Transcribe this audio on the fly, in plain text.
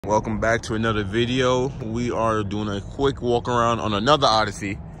Welcome back to another video. We are doing a quick walk around on another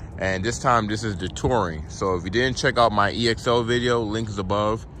Odyssey, and this time this is the Touring. So if you didn't check out my EXL video, link is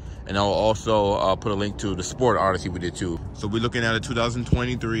above, and I'll also put a link to the Sport Odyssey we did too. So we're looking at a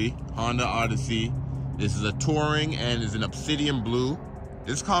 2023 Honda Odyssey. This is a Touring and is an Obsidian blue.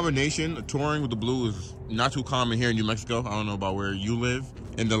 This combination, the Touring with the blue, is not too common here in New Mexico. I don't know about where you live.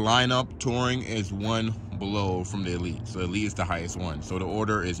 In the lineup, Touring is one below from the Elite. So Elite is the highest one. So the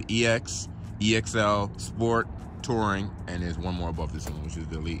order is EX, EXL, Sport, Touring, and there's one more above this one, which is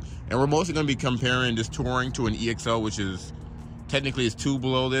the Elite. And we're mostly going to be comparing this Touring to an EXL, which is technically is two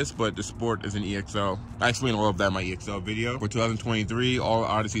below this, but the Sport is an EXL. I explained all of that in my EXL video. For 2023, all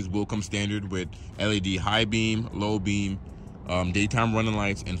Odysseys will come standard with LED high beam, low beam, daytime running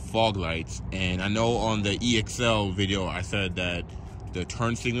lights, and fog lights. And I know on the EXL video I said that the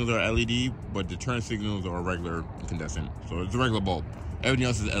turn signals are LED, but the turn signals are regular incandescent, so it's a regular bulb. Everything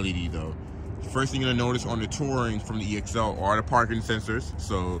else is LED though. First thing you're gonna notice on the Touring from the EXL are the parking sensors.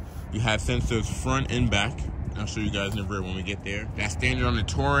 So you have sensors front and back. I'll show you guys in the rear when we get there. That's standard on the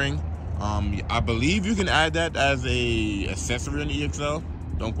Touring. I believe you can add that as a accessory on the EXL.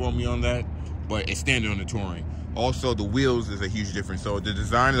 Don't quote me on that, but it's standard on the Touring. Also, the wheels is a huge difference. So the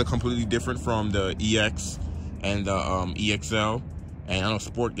design is completely different from the EX and the EXL. And I know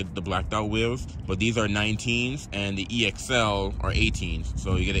Sport get the blacked out wheels, but these are 19s and the EXL are 18s.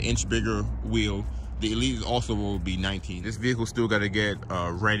 So you get an inch bigger wheel. The Elite also will be 19. This vehicle still got to get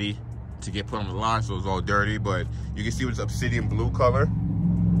ready to get put on the line, so it's all dirty, but you can see it's Obsidian blue color.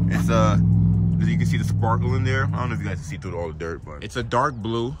 It's you can see the sparkle in there. I don't know if you guys can see through all the dirt, but it's a dark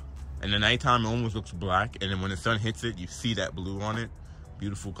blue. And the nighttime it almost looks black, and then when the sun hits it, you see that blue on it.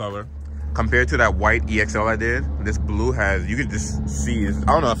 Beautiful color. Compared to that white EXL I did, this blue has, you can just see, I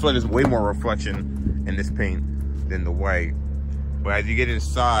don't know, I feel like there's way more reflection in this paint than the white. But as you get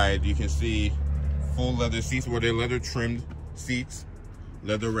inside, you can see full leather seats, where they're leather trimmed seats,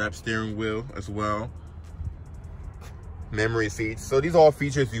 leather wrapped steering wheel as well, memory seats. So these are all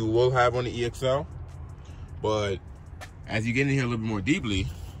features you will have on the EXL. But as you get in here a little bit more deeply,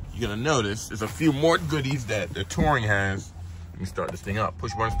 you're gonna notice there's a few more goodies that the Touring has. Let me start this thing up.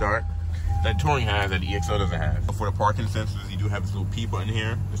 Push button start. That Touring has that the EXL doesn't have. For the parking sensors, you do have this little P button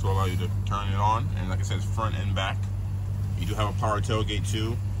here. This will allow you to turn it on. And like I said, it's front and back. You do have a power tailgate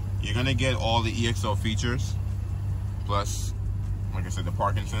too. You're gonna get all the EXL features, plus, like I said, the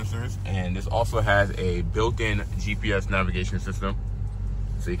parking sensors. And this also has a built-in GPS navigation system.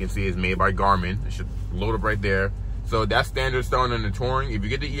 So you can see it's made by Garmin. It should load up right there. So that's standard starting on the Touring. If you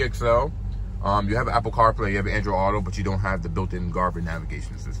get the EXL, you have Apple CarPlay, you have Android Auto, but you don't have the built-in Garmin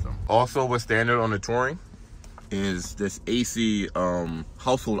navigation system. Also, what's standard on the Touring is this AC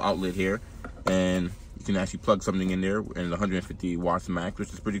household outlet here, and you can actually plug something in there, and 150 watts max,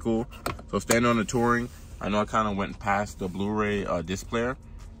 which is pretty cool. So standard on the Touring. I know I kind of went past the Blu-ray disc player,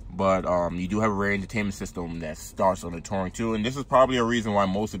 but you do have a rear entertainment system that starts on the Touring too, and this is probably a reason why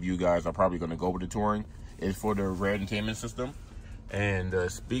most of you guys are probably going to go with the Touring, is for the rear entertainment system. And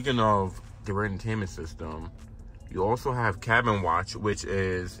speaking of the rear entertainment system, you also have cabin watch, which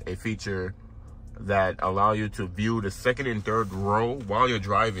is a feature that allow you to view the second and third row while you're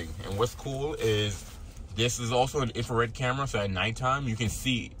driving. And what's cool is this is also an infrared camera, so at nighttime you can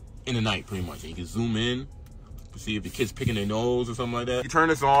see in the night pretty much. And you can zoom in to see if the kid's picking their nose or something like that. You turn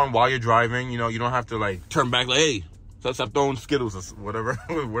this on while you're driving. You know, you don't have to like turn back like, hey, stop throwing Skittles or whatever,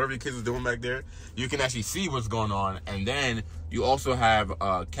 whatever your kids are doing back there. You can actually see what's going on. And then you also have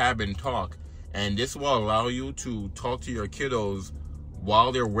cabin talk. And this will allow you to talk to your kiddos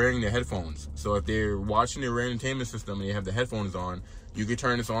while they're wearing their headphones. So if they're watching their entertainment system and they have the headphones on, you can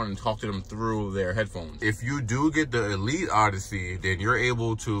turn this on and talk to them through their headphones. If you do get the Elite Odyssey, then you're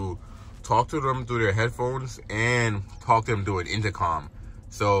able to talk to them through their headphones and talk to them through an intercom.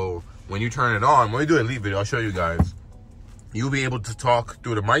 So when you turn it on, when we do an Elite video, I'll show you guys, you'll be able to talk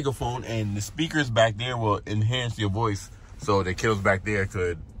through the microphone, and the speakers back there will enhance your voice, so the kiddos back there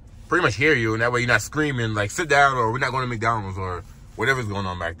could pretty much hear you, and that way you're not screaming like sit down or we're not going to McDonald's or whatever's going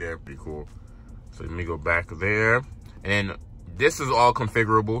on back there. Pretty cool. So let me go back there, and this is all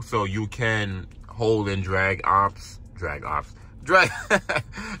configurable, so you can hold and drag apps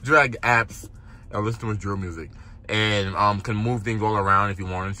and listen to his drill music, and can move things all around if you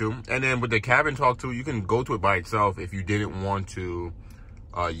wanted to. And then with the cabin talk too, you can go to it by itself if you didn't want to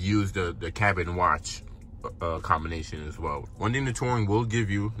use the cabin watch combination as well. One thing the Touring will give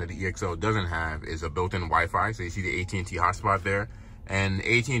you that the EXL doesn't have is a built-in Wi-Fi. So you see the AT&T hotspot there, and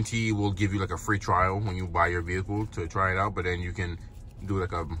AT&T will give you like a free trial when you buy your vehicle to try it out, but then you can do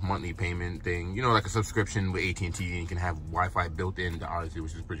like a monthly payment thing, you know, like a subscription with AT&T, and you can have Wi-Fi built in the Odyssey,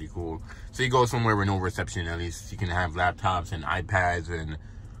 which is pretty cool. So you go somewhere with no reception, at least you can have laptops and iPads and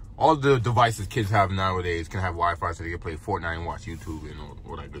all the devices kids have nowadays can have Wi-Fi, so they can play Fortnite and watch YouTube and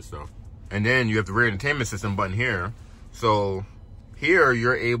all that good stuff. And then you have the rear entertainment system button here. So here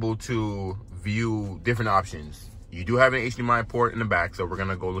you're able to view different options. You do have an HDMI port in the back, so we're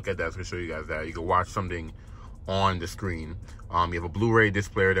gonna go look at that. So I'm gonna show you guys that. You can watch something on the screen. You have a Blu-ray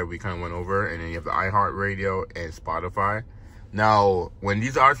disc player that we kind of went over, and then you have the iHeartRadio and Spotify. Now, when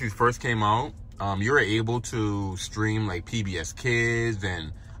these Odysseys first came out, you were able to stream like PBS Kids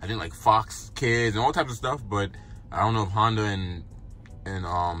and I think like Fox Kids and all types of stuff, but I don't know if Honda and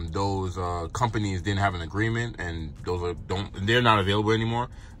those companies didn't have an agreement, and those they're not available anymore.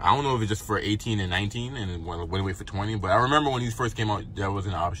 I don't know if it's just for 18 and 19 and went away for 20, but I remember when these first came out, that was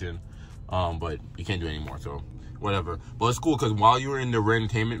an option, but you can't do it anymore, so whatever. But it's cool because while you're in the rear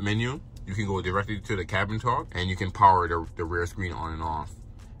entertainment menu, you can go directly to the cabin talk and you can power the rear screen on and off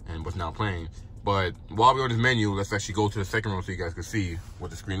and what's now playing. But while we're on this menu, let's actually go to the second row so you guys can see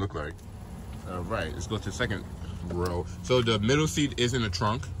what the screen looked like. All right, let's go to the second row. So the middle seat is in the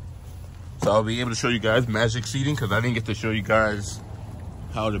trunk. So I'll be able to show you guys magic seating because I didn't get to show you guys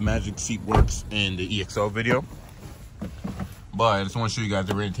how the magic seat works in the EXL video. But I just want to show you guys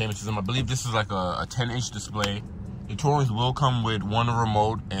the rear entertainment system. I believe this is like a 10-inch display. The Tourings will come with one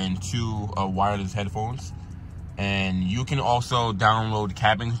remote and two wireless headphones. And you can also download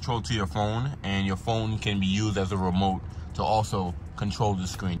cabin control to your phone, and your phone can be used as a remote to also control the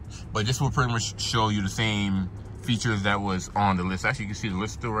screen. But this will pretty much show you the same features that was on the list. Actually, you can see the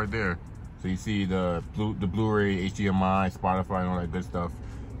list still right there. So you see the Blu-ray, HDMI, Spotify, and all that good stuff.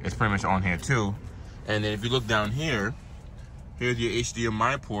 It's pretty much on here too. And then if you look down here, here's your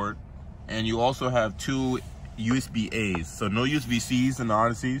HDMI port, and you also have two USB-A's. So no USB-C's in the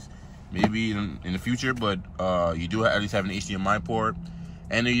Odysseys. Maybe in the future, but you do at least have an HDMI port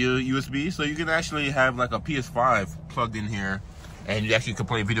and a USB, so you can actually have like a PS5 plugged in here, and you actually can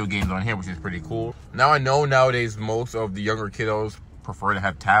play video games on here, which is pretty cool. Now I know nowadays most of the younger kiddos prefer to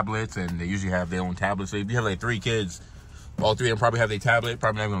have tablets, and they usually have their own tablets. So if you have like 3 kids, all 3 of them probably have their tablet,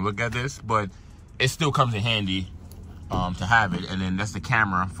 probably not gonna look at this, but it still comes in handy to have it. And then that's the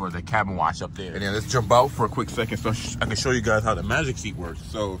camera for the cabin watch up there. And then let's jump out for a quick second so I can show you guys how the magic seat works.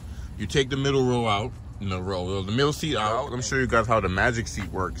 So you take the middle row out, the middle seat out. Let me show you guys how the magic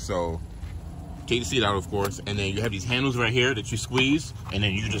seat works. So take the seat out, of course, and then you have these handles right here that you squeeze, and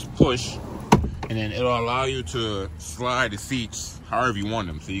then you just push, and then it'll allow you to slide the seats however you want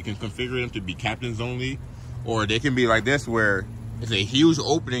them. So you can configure them to be captains only, or they can be like this where it's a huge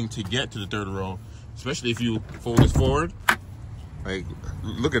opening to get to the third row, especially if you fold this forward. Like,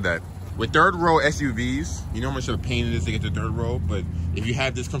 look at that. With third row SUVs, you know how much of a pain it is to get to third row, but if you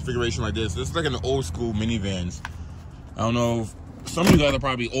have this configuration like this is like an old school minivans. I don't know, some of you guys are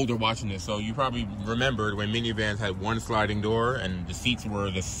probably older watching this, so you probably remembered when minivans had one sliding door and the seats were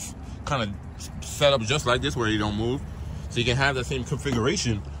just kind of set up just like this where you don't move. So you can have that same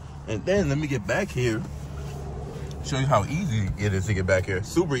configuration. And then let me get back here, show you how easy it is to get back here.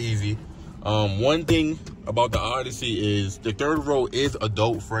 Super easy. One thing about the Odyssey is the third row is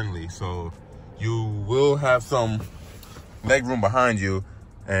adult friendly, so you will have some leg room behind you,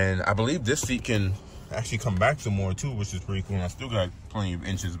 and I believe this seat can actually come back some more too, which is pretty cool. And I still got plenty of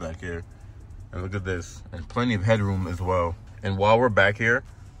inches back here, and look at this, and plenty of headroom as well. And while we're back here,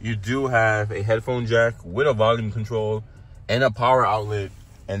 you do have a headphone jack with a volume control and a power outlet,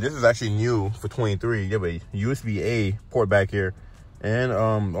 and this is actually new for 23. You have a USB-A port back here. And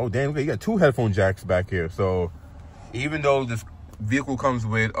oh damn, okay, you got 2 headphone jacks back here. So even though this vehicle comes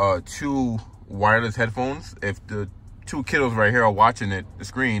with 2 wireless headphones, if the 2 kiddos right here are watching it, the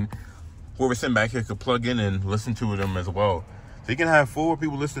screen, whoever's sitting back here could plug in and listen to them as well. So you can have 4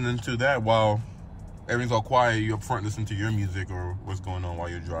 people listening to that while everything's all quiet. You up front listening to your music or what's going on while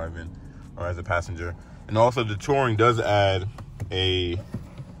you're driving or as a passenger. And also the Touring does add a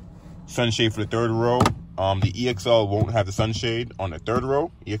sunshade for the third row. The EXL won't have the sunshade on the third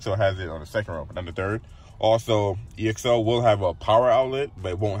row. EXL has it on the second row, but not the third. Also, EXL will have a power outlet,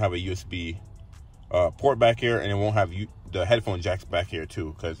 but it won't have a USB port back here, and it won't have the headphone jacks back here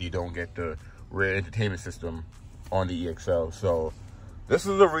too, because you don't get the rear entertainment system on the EXL. So this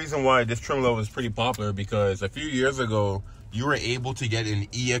is the reason why this trim level is pretty popular, because a few years ago, you were able to get an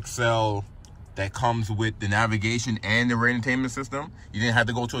EXL that comes with the navigation and the rear entertainment system. You didn't have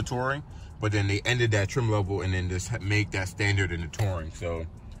to go to a Touring. But then they ended that trim level and then just make that standard in the Touring. So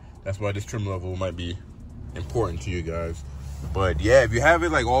that's why this trim level might be important to you guys. But yeah, if you have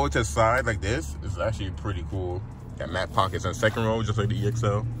it like all the way to the side like this, it's actually pretty cool. Got mat pockets on the second row, just like the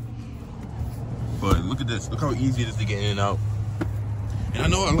EXL. But look at this. Look how easy it is to get in and out. And I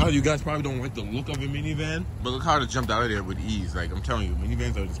know a lot of you guys probably don't like the look of a minivan, but look how it jumped out of there with ease. Like, I'm telling you,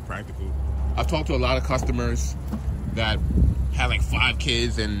 minivans are just practical. I've talked to a lot of customers that had like 5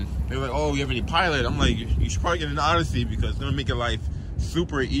 kids, and they're like, oh, you have any Pilot? I'm like, you should probably get an Odyssey because it's gonna make your life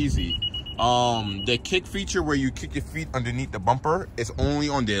super easy. The kick feature where you kick your feet underneath the bumper is only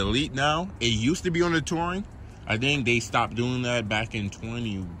on the Elite now. It used to be on the Touring. I think they stopped doing that back in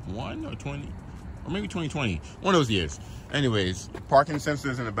 21 or 20, or maybe 2020, one of those years. Anyways, parking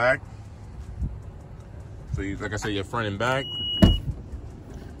sensors in the back. So you, like I said, your front and back.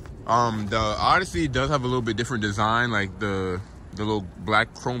 The Odyssey does have a little bit different design. Like the little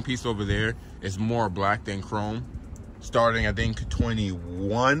black chrome piece over there is more black than chrome. Starting, I think,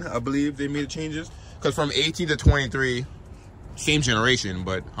 21, I believe they made the changes. Because from 18 to 23, same generation,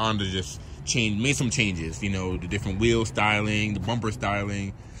 but Honda just made some changes. You know, the different wheel styling, the bumper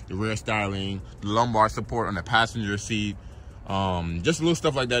styling, the rear styling, the lumbar support on the passenger seat. Just little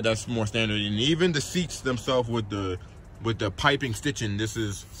stuff like that that's more standard. And even the seats themselves with the piping stitching, this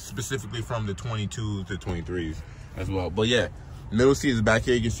is specifically from the 22s to 23s as well. But yeah, middle seat is back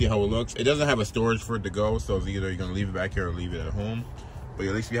here. You can see how it looks. It doesn't have a storage for it to go, so it's either you're gonna leave it back here or leave it at home. But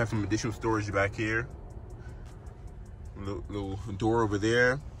at least you have some additional storage back here. Little door over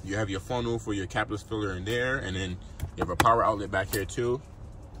there. You have your funnel for your capless filler in there, and then you have a power outlet back here too.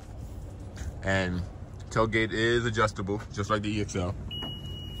 And tailgate is adjustable, just like the EXL,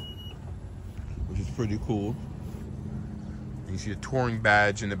 which is pretty cool. You see a Touring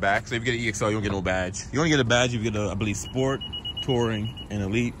badge in the back. So if you get an EXL, you don't get no badge. You only get a badge if you get a, I believe, Sport, Touring, and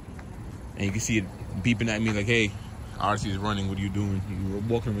Elite. And you can see it beeping at me like, hey, Odyssey is running, what are you doing? You were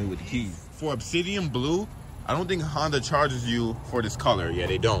walking away with the keys. For Obsidian Blue, I don't think Honda charges you for this color. Yeah,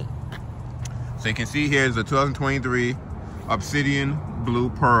 they don't. So you can see here is a 2023 Obsidian Blue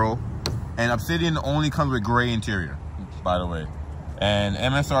Pearl. And Obsidian only comes with gray interior, by the way. And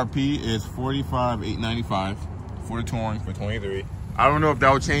MSRP is $45,895 for the Touring for 23. I don't know if that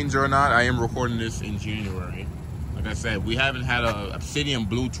will change or not. I am recording this in January. Like I said, we haven't had a Obsidian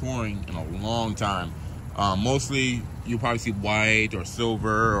Blue Touring in a long time. Mostly, you'll probably see white or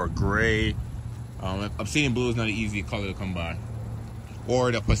silver or gray. Obsidian Blue is not an easy color to come by.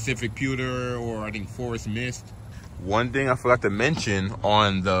 Or the Pacific Pewter, or I think Forest Mist. One thing I forgot to mention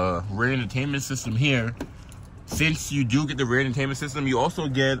on the rear entertainment system here, since you do get the rear entertainment system, you also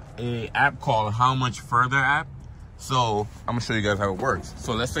get an app called How Much Further app. So I'm gonna show you guys how it works.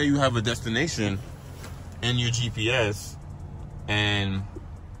 So let's say you have a destination in your GPS, and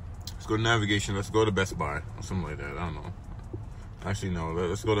let's go to navigation. Let's go to Best Buy or something like that. I don't know. Actually, no.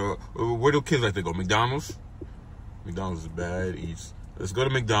 Let's go to, where do kids like to go? McDonald's? McDonald's is bad. Eats. Let's go to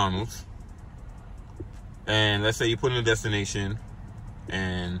McDonald's. And let's say you put in a destination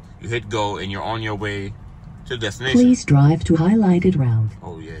and you hit go and you're on your way to the destination. Please drive to highlighted route.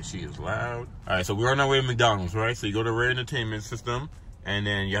 Oh yeah, she is loud. All right, so we're on our way to McDonald's, right? So you go to rear entertainment system, and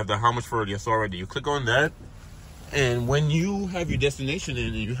then you have the How Much Further you saw already. You click on that, and when you have your destination in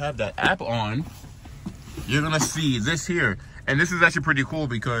and you have that app on, you're gonna see this here. And this is actually pretty cool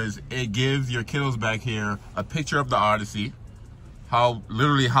because it gives your kiddos back here a picture of the Odyssey,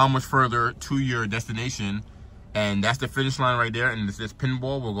 literally how much further to your destination, and that's the finish line right there. And this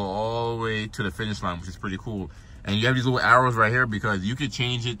pinball will go all the way to the finish line, which is pretty cool. And you have these little arrows right here because you could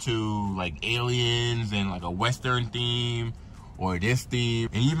change it to like aliens and like a Western theme or this theme.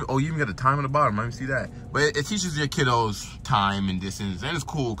 And you even got the time on the bottom. I didn't see that. But it teaches your kiddos time and distance, and it's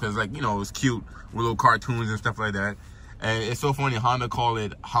cool because, like, you know, it's cute with little cartoons and stuff like that. And it's so funny, Honda call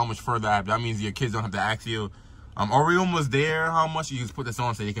it How Much Further app. That means your kids don't have to ask you, are we almost there? How much? You just put this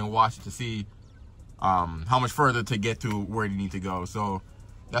on so they can watch it to see how much further to get to where they need to go. So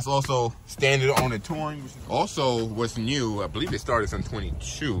that's also standard on the Touring. Also, what's new, I believe it started on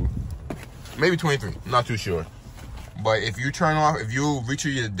 22, maybe 23, I'm not too sure. But if you turn off, if you reach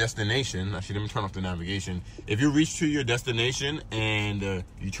your destination, actually let me turn off the navigation. If you reach to your destination and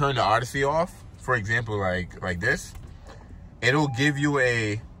you turn the Odyssey off, for example, like this, it'll give you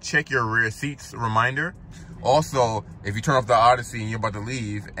a check your rear seats reminder. Also, if you turn off the Odyssey and you're about to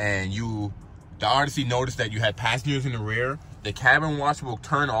leave and the Odyssey noticed that you had passengers in the rear, the cabin watch will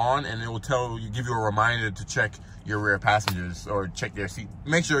turn on and it will give you a reminder to check your rear passengers or check their seat.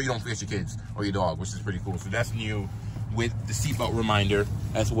 Make sure you don't forget your kids or your dog, which is pretty cool. So that's new with the seatbelt reminder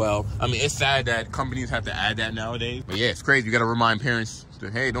as well. I mean, it's sad that companies have to add that nowadays. But yeah, it's crazy. You got to remind parents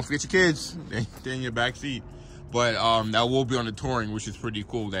that, hey, don't forget your kids. They're in your back seat. But that will be on the Touring, which is pretty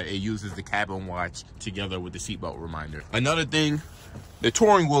cool that it uses the cabin watch together with the seatbelt reminder. Another thing the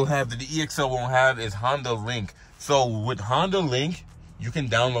Touring will have that the EXL won't have is Honda Link. So with Honda Link, you can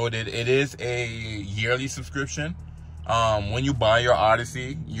download it. It is a yearly subscription. When you buy your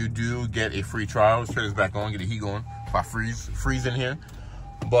Odyssey, you do get a free trial. Let's turn this back on, get the heat going. If I freeze in here.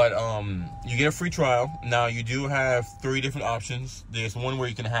 But you get a free trial. Now you do have 3 different options. There's one where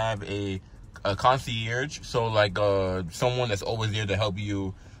you can have a concierge, so like someone that's always there to help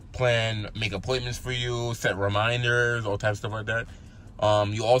you plan, make appointments for you, set reminders, all types of stuff like that.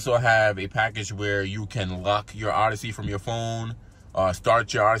 You also have a package where you can lock your Odyssey from your phone,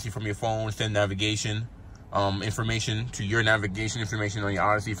 start your Odyssey from your phone, send navigation information to your navigation information on your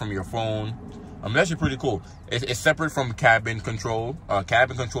Odyssey from your phone. That's actually pretty cool. It's separate from cabin control.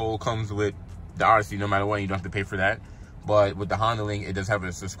 Cabin control comes with the Odyssey no matter what. You don't have to pay for that. But with the Honda Link, it does have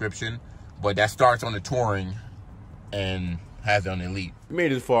a subscription. But that starts on the Touring and has it on the Elite. If you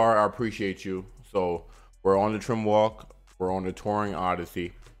made it this far, I appreciate you. So we're on the trim walk. We're on the Touring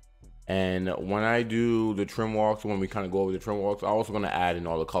Odyssey. And when I do the trim walks, when we kind of go over the trim walks, I'm also going to add in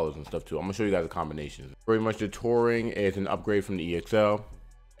all the colors and stuff too. I'm going to show you guys the combinations. Pretty much the Touring is an upgrade from the EXL.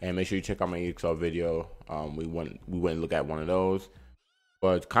 And make sure you check out my EXL video. We went and look at one of those.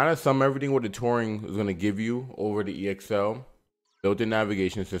 But kind of sum everything what the Touring is going to give you over the EXL. Built-in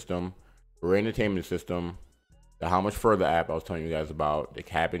navigation system, rear entertainment system, the How Much Further app I was telling you guys about, the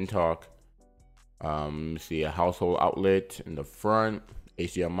cabin talk. See a household outlet in the front,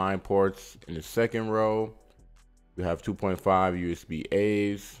 HDMI ports in the second row. You have 2.5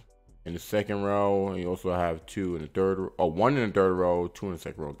 USB-A's in the second row, and you also have 2 in the third, or 1 in the third row, 2 in the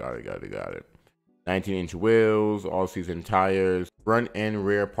second row. Got it. 19-inch wheels, all-season tires, front and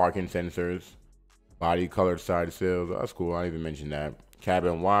rear parking sensors, body colored side sills. That's cool. I didn't even mention that.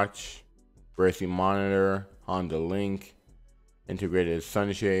 Cabin watch, rear seat monitor, Honda Link, integrated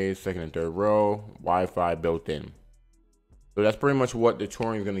sunshades, second and third row, Wi-Fi built in. So that's pretty much what the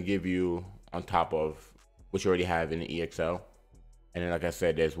Touring is going to give you on top of what you already have in the EXL. And then, like I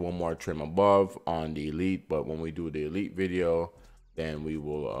said, there's one more trim above on the Elite, but when we do the Elite video, then we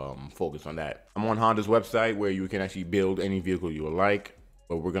will focus on that. I'm on Honda's website where you can actually build any vehicle you would like,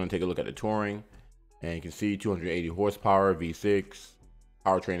 but we're going to take a look at the Touring, and you can see 280 horsepower, V6,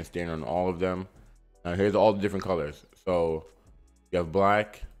 powertrain is standard on all of them. Now here's all the different colors. So you have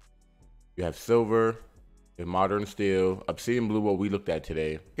black, you have silver, you have modern steel, obsidian blue, what we looked at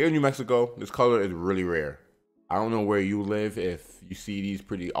today. Here in New Mexico, this color is really rare. I don't know where you live if you see these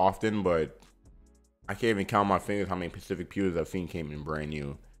pretty often, but I can't even count my fingers how many Pacific Pewters I've seen came in brand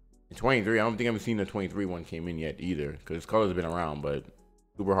new. In 23, I don't think I've seen the 23 one came in yet either, because this color's been around, but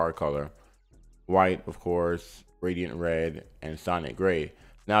super hard color. White, of course, radiant red, and sonic gray.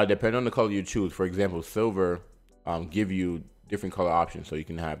 Now, depending on the color you choose, for example, silver give you different color options. So you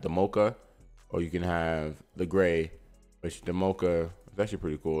can have the mocha, or you can have the gray, which the mocha is actually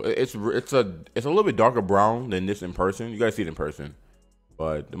pretty cool. It's a little bit darker brown than this in person. You guys see it in person,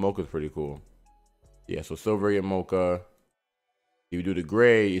 but the mocha is pretty cool. Yeah, so silver and mocha. If you do the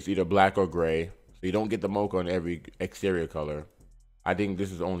gray, it's either black or gray. So you don't get the mocha on every exterior color. I think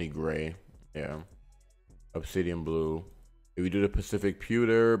this is only gray. Yeah. Obsidian blue. If we do the Pacific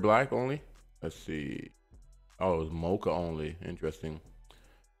Pewter black only, let's see. Oh, it's mocha only. Interesting.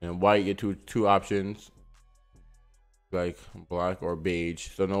 And white, you get two options, like black or beige.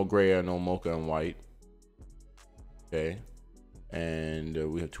 So no gray or no mocha and white. Okay. And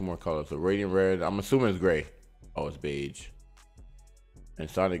we have 2 more colors. So radiant red, I'm assuming it's gray. Oh, it's beige. And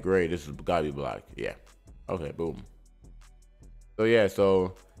sonic gray, this has gotta be black. Yeah. Okay, boom. So yeah,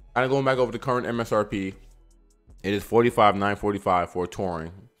 so kind of going back over the current MSRP. It is $45,945 for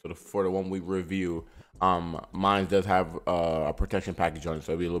Touring. So for the 1 week review, mine does have a protection package on it,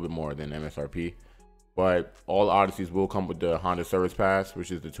 so it'll be a little bit more than MSRP. But all Odysseys will come with the Honda Service Pass, which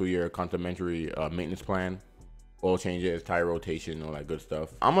is the 2-year complimentary maintenance plan, oil changes, tire rotation, all that good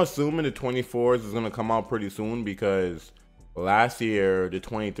stuff. I'm assuming the 24s is gonna come out pretty soon because last year the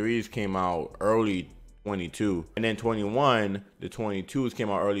 23s came out early 22, and then 21, the 22s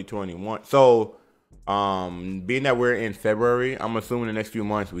came out early 21. So being that we're in February, I'm assuming the next few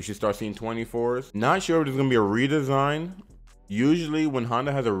months we should start seeing 24s. Not sure if there's gonna be a redesign. Usually when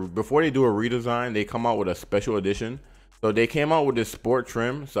Honda has before they do a redesign, they come out with a special edition. So they came out with this sport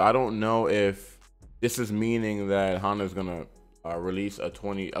trim. So I don't know if this is meaning that Honda is gonna release a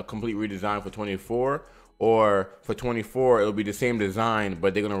complete redesign for 24, or for 24 it'll be the same design,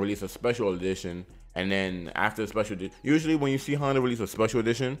 but they're gonna release a special edition. And then after the special edition, usually when you see Honda release a special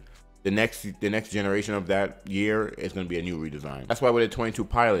edition, the next generation of that year is going to be a new redesign. That's why with the 22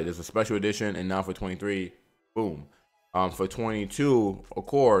 Pilot, there's a special edition, and now for 23, boom. For 22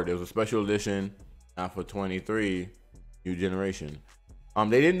 Accord, there's a special edition. Now for 23, new generation.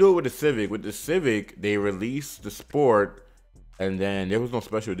 They didn't do it with the Civic. With the Civic, they released the Sport, and then there was no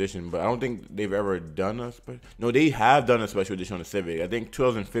special edition. But I don't think they've ever done a special. No, they have done a special edition on the Civic. I think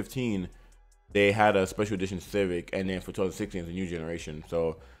 2015 they had a special edition Civic, and then for 2016 it's a new generation.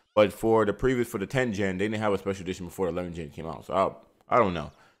 So, but for the 10 gen, they didn't have a special edition before the 11 gen came out. So I don't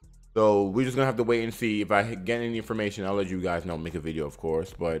know. So we're just gonna have to wait and see. If I get any information, I'll let you guys know. Make a video, of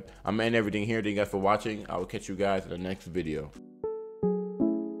course. But I'm ending everything here. Thank you guys for watching. I will catch you guys in the next video.